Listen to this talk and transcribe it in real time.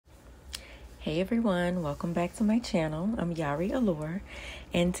Hey everyone, welcome back to my channel. I'm Yari Aloe,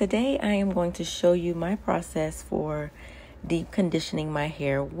 and today I am going to show you my process for deep conditioning my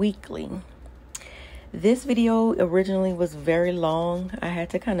hair weekly. This video originally was very long. I had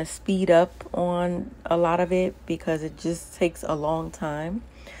to kind of speed up on a lot of it because it just takes a long time.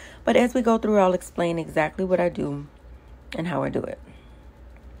 But as we go through, I'll explain exactly what I do and how I do it.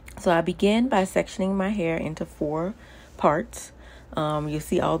 So I begin by sectioning my hair into 4 parts. You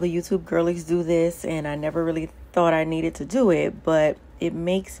see all the YouTube girlies do this, and I never really thought I needed to do it, but it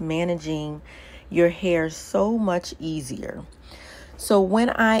makes managing your hair so much easier. So when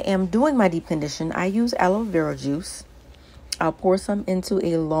I am doing my deep condition, I use aloe vera juice. I'll pour some into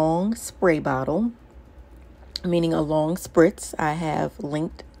a long spray bottle, meaning a long spritz. I have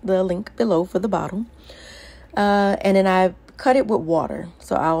linked the link below for the bottle. And then I cut it with water.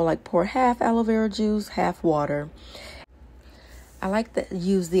 So I'll pour half aloe vera juice, half water. I like to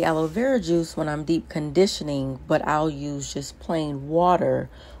use the aloe vera juice when I'm deep conditioning, but I'll use just plain water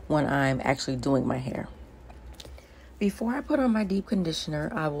when I'm actually doing my hair. Before I put on my deep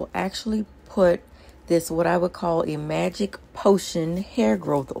conditioner, I will actually put this, what I would call a magic potion hair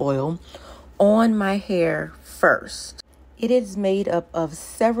growth oil, on my hair first. It is made up of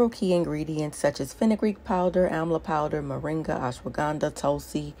several key ingredients such as Fenugreek Powder, Amla Powder, Moringa, Ashwagandha,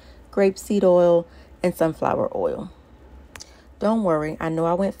 Tulsi, Grape seed oil, and sunflower oil. Don't worry, I know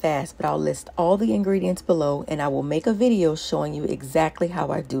I went fast, but I'll list all the ingredients below and I will make a video showing you exactly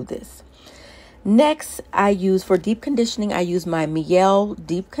how I do this. Next, for deep conditioning, I use my Mielle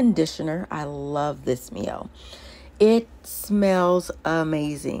deep conditioner. I love this Mielle. It smells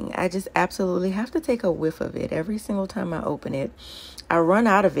amazing. I just absolutely have to take a whiff of it every single time I open it. I run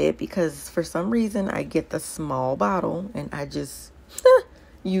out of it because for some reason I get the small bottle and I just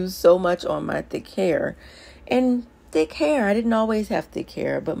use so much on my thick hair. And thick hair, I didn't always have thick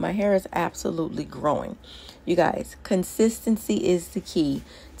hair, but my hair is absolutely growing. You guys, consistency is the key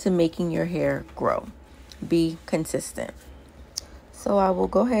to making your hair grow. Be consistent. So I will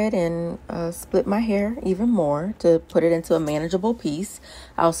go ahead and split my hair even more to put it into a manageable piece.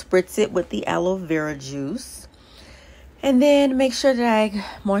 I'll spritz it with the aloe vera juice. And then make sure that I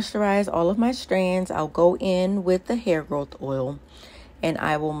moisturize all of my strands. I'll go in with the hair growth oil and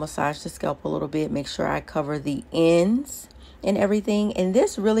I will massage the scalp a little bit. Make sure I cover the ends and everything. And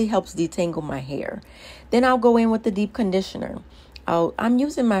this really helps detangle my hair. Then I'll go in with the deep conditioner. I'm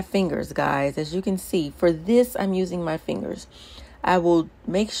using my fingers, guys. As you can see, for this, I'm using my fingers. I will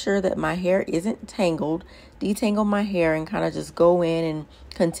make sure that my hair isn't tangled, detangle my hair, and kind of just go in and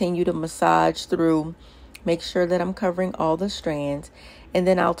continue to massage through. Make sure that I'm covering all the strands, and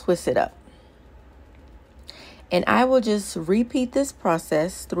then I'll twist it up. And I will just repeat this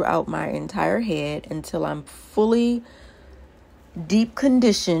process throughout my entire head until I'm fully deep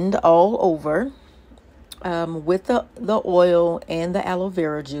conditioned all over with the oil and the aloe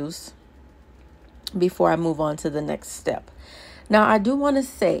vera juice before I move on to the next step. Now, I do want to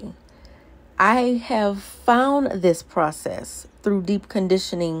say I have found this process through deep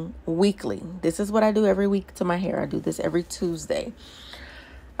conditioning weekly. This is what I do every week to my hair. I do this every Tuesday.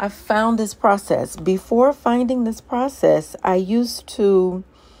 I found this process. Before finding this process, I used to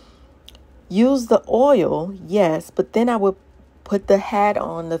use the oil, yes, but then I would put the hat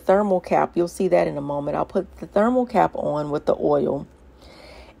on, the thermal cap. You'll see that in a moment. I'll put the thermal cap on with the oil,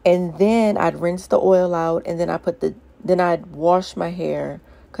 and then I'd rinse the oil out, and then I'd wash my hair,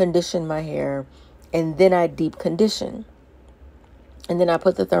 condition my hair, and then I'd deep condition. And then I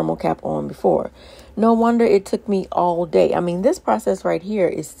put the thermal cap on before. No wonder it took me all day. I mean, this process right here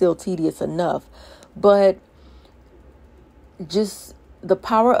is still tedious enough, but just the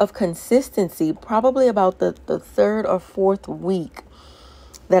power of consistency, probably about the 3rd or 4th week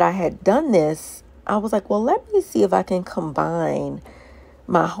that I had done this, I was like, well, let me see if I can combine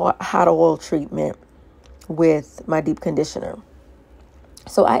my hot oil treatment with my deep conditioner.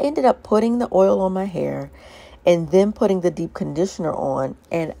 So I ended up putting the oil on my hair and then putting the deep conditioner on,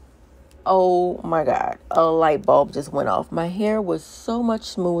 and oh my God, a light bulb just went off. My hair was so much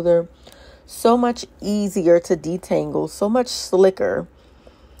smoother, so much easier to detangle, so much slicker.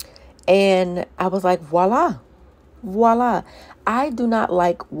 And I was like, voila. I do not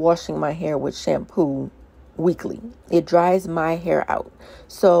like washing my hair with shampoo weekly. It dries my hair out.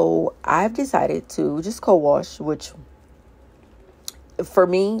 So I've decided to just co-wash, which for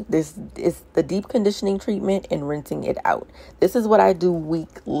me, this is the deep conditioning treatment and rinsing it out. This is what I do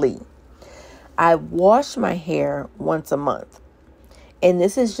weekly. I wash my hair once a month. And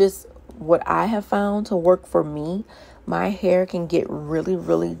this is just what I have found to work for me. My hair can get really,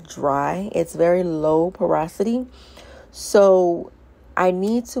 really dry. It's very low porosity. So I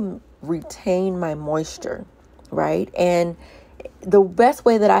need to retain my moisture, right? And the best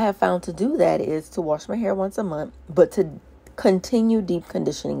way that I have found to do that is to wash my hair once a month, but to continue deep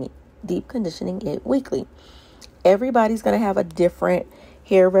conditioning it weekly. Everybody's going to have a different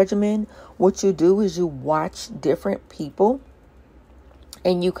hair regimen. What you do is you watch different people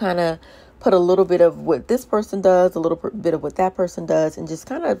and you kind of put a little bit of what this person does, a little bit of what that person does, and just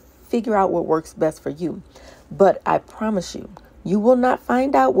kind of figure out what works best for you. But I promise you, you will not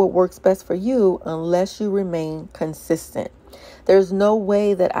find out what works best for you unless you remain consistent. There's no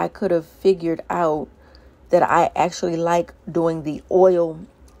way that I could have figured out that I actually like doing the oil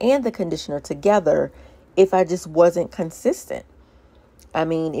and the conditioner together if I just wasn't consistent. I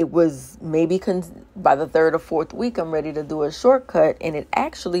mean, it was maybe by the third or fourth week, I'm ready to do a shortcut, and it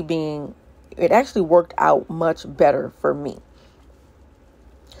actually worked out much better for me.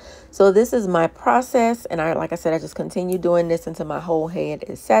 So this is my process, and like I said, I just continue doing this until my whole head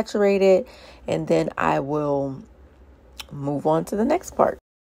is saturated, and then I will move on to the next part.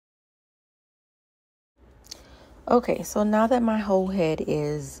 Okay, so now that my whole head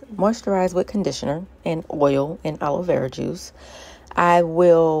is moisturized with conditioner and oil and aloe vera juice, I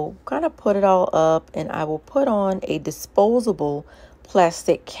will kind of put it all up, and I will put on a disposable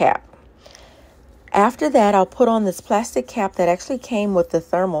plastic cap. After that, I'll put on this plastic cap that actually came with the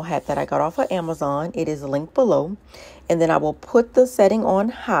thermal hat that I got off of Amazon. It is linked below. And then I will put the setting on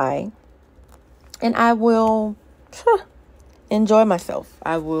high, and I will enjoy myself.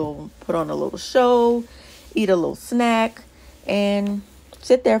 I will put on a little show, eat a little snack, and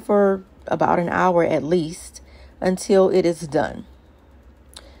sit there for about an hour at least until it is done.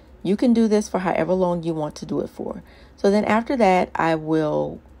 You can do this for however long you want to do it for. So then after that, I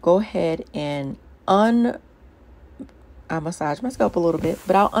will go ahead and I massage my scalp a little bit,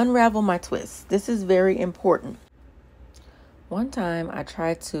 but I'll unravel my twists. This is very important. One time I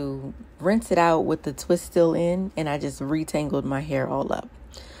tried to rinse it out with the twist still in, and I just retangled my hair all up.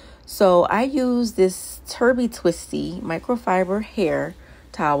 So I use this Turby Twisty microfiber hair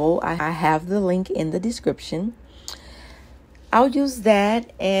towel. I have the link in the description. I'll use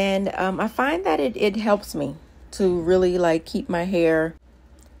that, and I find that it helps me to really keep my hair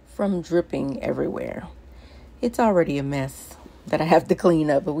from dripping everywhere. It's already a mess that I have to clean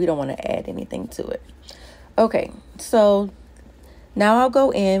up, but we don't want to add anything to it. Okay, so now I'll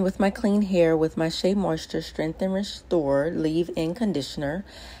go in with my clean hair with my Shea Moisture Strength and Restore Leave-In Conditioner.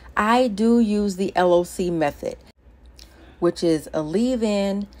 I do use the LOC method, which is a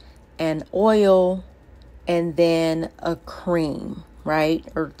leave-in, an oil, and then a cream, right?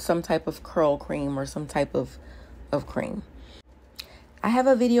 Or some type of curl cream or some type of cream. I have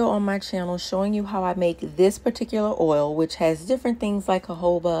a video on my channel showing you how I make this particular oil, which has different things like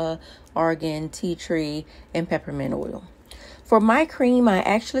jojoba, argan, tea tree, and peppermint oil. For my cream, I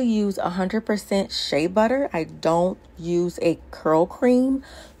actually use 100% shea butter. I don't use a curl cream,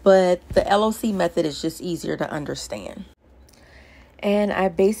 but the LOC method is just easier to understand. And I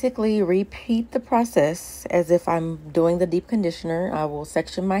basically repeat the process as if I'm doing the deep conditioner. I will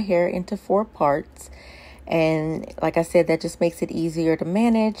section my hair into 4 parts. And like I said, that just makes it easier to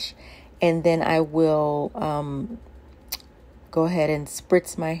manage. And then I will go ahead and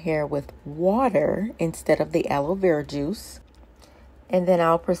spritz my hair with water instead of the aloe vera juice. And then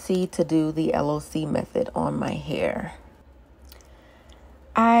I'll proceed to do the LOC method on my hair.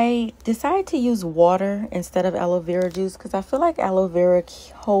 I decided to use water instead of aloe vera juice because I feel like aloe vera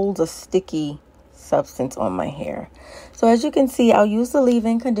holds a sticky substance on my hair. So as you can see, I'll use the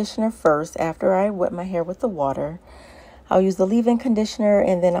leave-in conditioner first after I wet my hair with the water. I'll use the leave-in conditioner,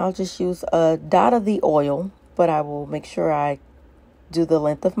 and then I'll just use a dot of the oil, but I will make sure I do the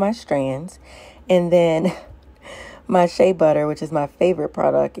length of my strands. And then my shea butter, which is my favorite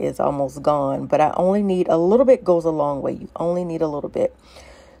product, is almost gone, but I only need a little bit. Goes a long way. You only need a little bit.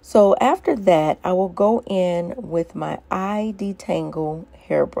 So after that, I will go in with my eye detangle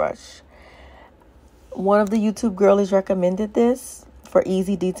hairbrush. One of the YouTube girlies recommended this for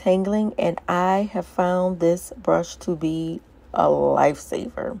easy detangling, and I have found this brush to be a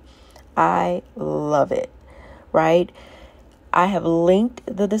lifesaver. I love it, right? I have linked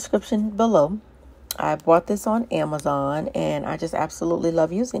the description below. I bought this on Amazon, and I just absolutely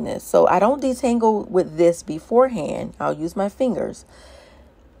love using this. So I don't detangle with this beforehand. I'll use my fingers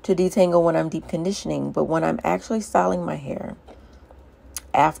to detangle when I'm deep conditioning, but when I'm actually styling my hair,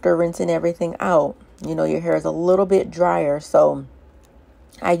 after rinsing everything out, you know, your hair is a little bit drier. So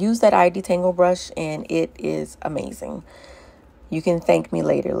I use that eye detangle brush, and it is amazing. You can thank me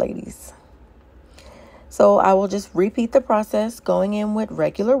later, ladies. So I will just repeat the process, going in with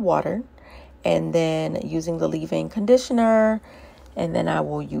regular water and then using the leave-in conditioner And then I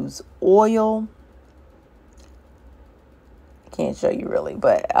will use oil. Can't show you really,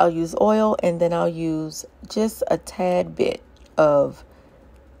 but I'll use oil, and then I'll use just a tad bit of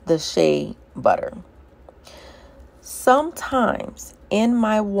the shea butter. Sometimes in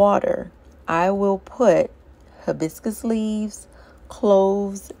my water, I will put hibiscus leaves,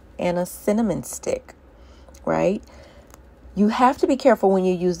 cloves, and a cinnamon stick, right? You have to be careful when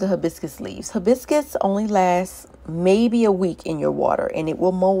you use the hibiscus leaves. Hibiscus only lasts maybe a week in your water, and it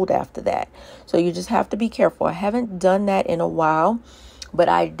will mold after that. So you just have to be careful. I haven't done that in a while, but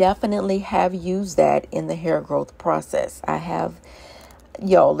I definitely have used that in the hair growth process.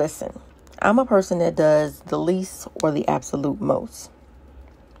 Y'all listen, I'm a person that does the least or the absolute most.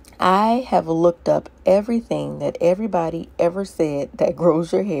 I have looked up everything that everybody ever said that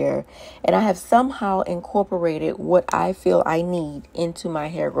grows your hair, and I have somehow incorporated what I feel I need into my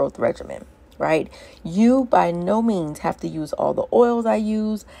hair growth regimen, right? You by no means have to use all the oils I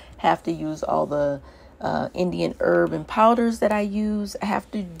use, have to use all the Indian herb and powders that I use,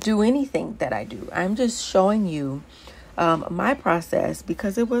 have to do anything that I do. I'm just showing you my process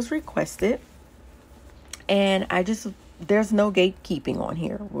because it was requested, and there's no gatekeeping on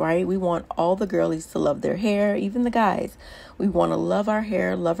here, right? We want all the girlies to love their hair, even the guys. We want to love our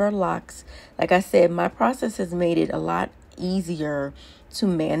hair, love our locks. Like I said, my process has made it a lot easier to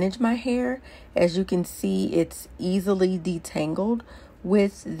manage my hair. As you can see, it's easily detangled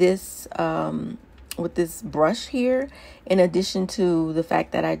with this brush here, in addition to the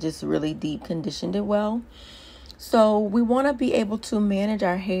fact that I just really deep conditioned it well. So we want to be able to manage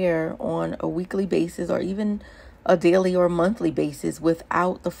our hair on a weekly basis, or even a daily or monthly basis,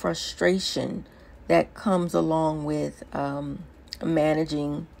 without the frustration that comes along with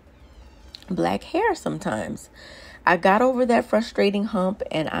managing black hair sometimes. I got over that frustrating hump,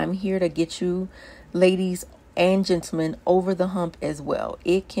 and I'm here to get you ladies and gentlemen over the hump as well.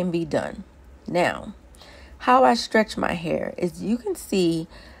 It can be done. Now, how I stretch my hair is, you can see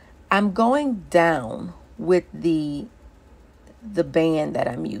I'm going down with the band that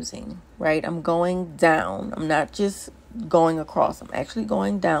I'm using, right? I'm going down. I'm not just going across. I'm actually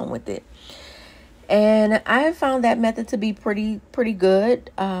going down with it. And I have found that method to be pretty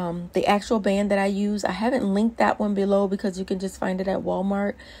good. The actual band that I use, I haven't linked that one below because you can just find it at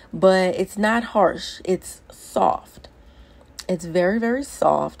Walmart, but it's not harsh. It's soft. It's very, very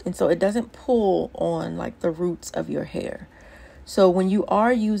soft. And so it doesn't pull on like the roots of your hair. So when you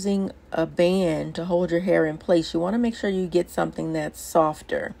are using a band to hold your hair in place, you want to make sure you get something that's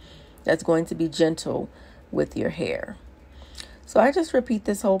softer, that's going to be gentle with your hair. So I just repeat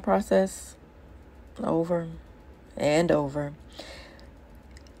this whole process over and over.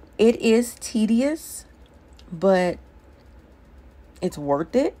 It is tedious, but it's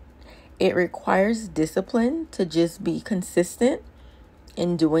worth it. It requires discipline to just be consistent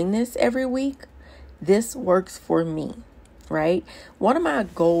in doing this every week. This works for me. Right? One of my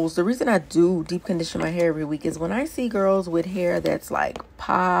goals, the reason I do deep condition my hair every week, is when I see girls with hair that's like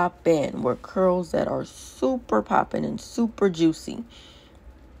popping, with curls that are super popping and super juicy.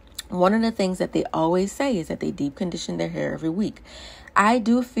 One of the things that they always say is that they deep condition their hair every week. I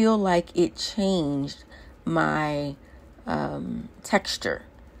do feel like it changed my texture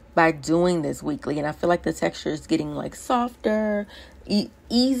by doing this weekly. And I feel like the texture is getting like softer,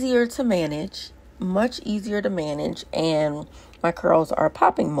 easier to manage. Much easier to manage, and my curls are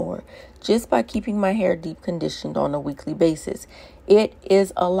popping more just by keeping my hair deep conditioned on a weekly basis. It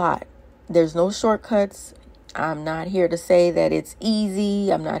is a lot. There's no shortcuts. I'm not here to say that it's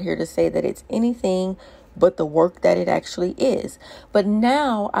easy. I'm not here to say that it's anything but the work that it actually is. But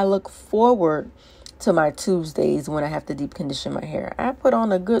now I look forward to my Tuesdays when I have to deep condition my hair. I put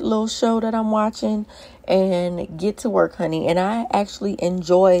on a good little show that I'm watching and get to work, honey, and I actually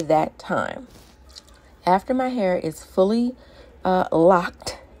enjoy that time. After my hair is fully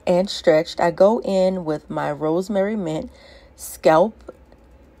locked and stretched, I go in with my Rosemary Mint scalp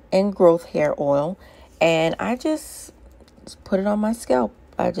and growth hair oil, and I just put it on my scalp.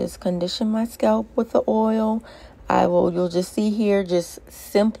 I just condition my scalp with the oil. You'll just see here, just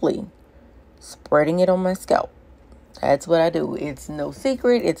simply spreading it on my scalp. That's what I do. It's no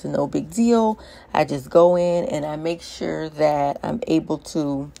secret. It's no big deal. I just go in and I make sure that I'm able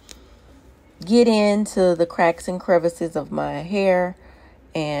to get into the cracks and crevices of my hair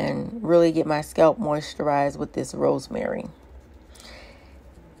and really get my scalp moisturized with this rosemary.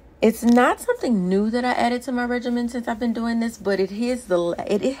 It's not something new that I added to my regimen since I've been doing this, but it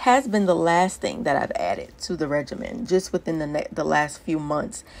has been the last thing that I've added to the regimen just within the last few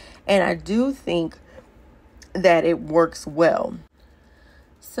months. And I do think that it works well.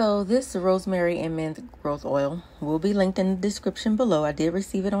 So this rosemary and mint growth oil will be linked in the description below. I did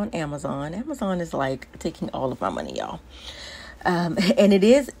receive it on Amazon. Amazon is like taking all of my money, y'all. And it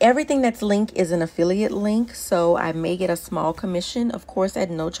is, everything that's linked is an affiliate link. So I may get a small commission, of course, at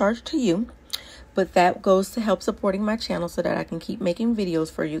no charge to you. But that goes to help supporting my channel so that I can keep making videos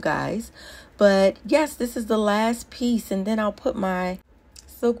for you guys. But yes, this is the last piece. And then I'll put my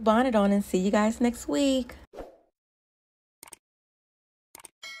silk bonnet on and see you guys next week.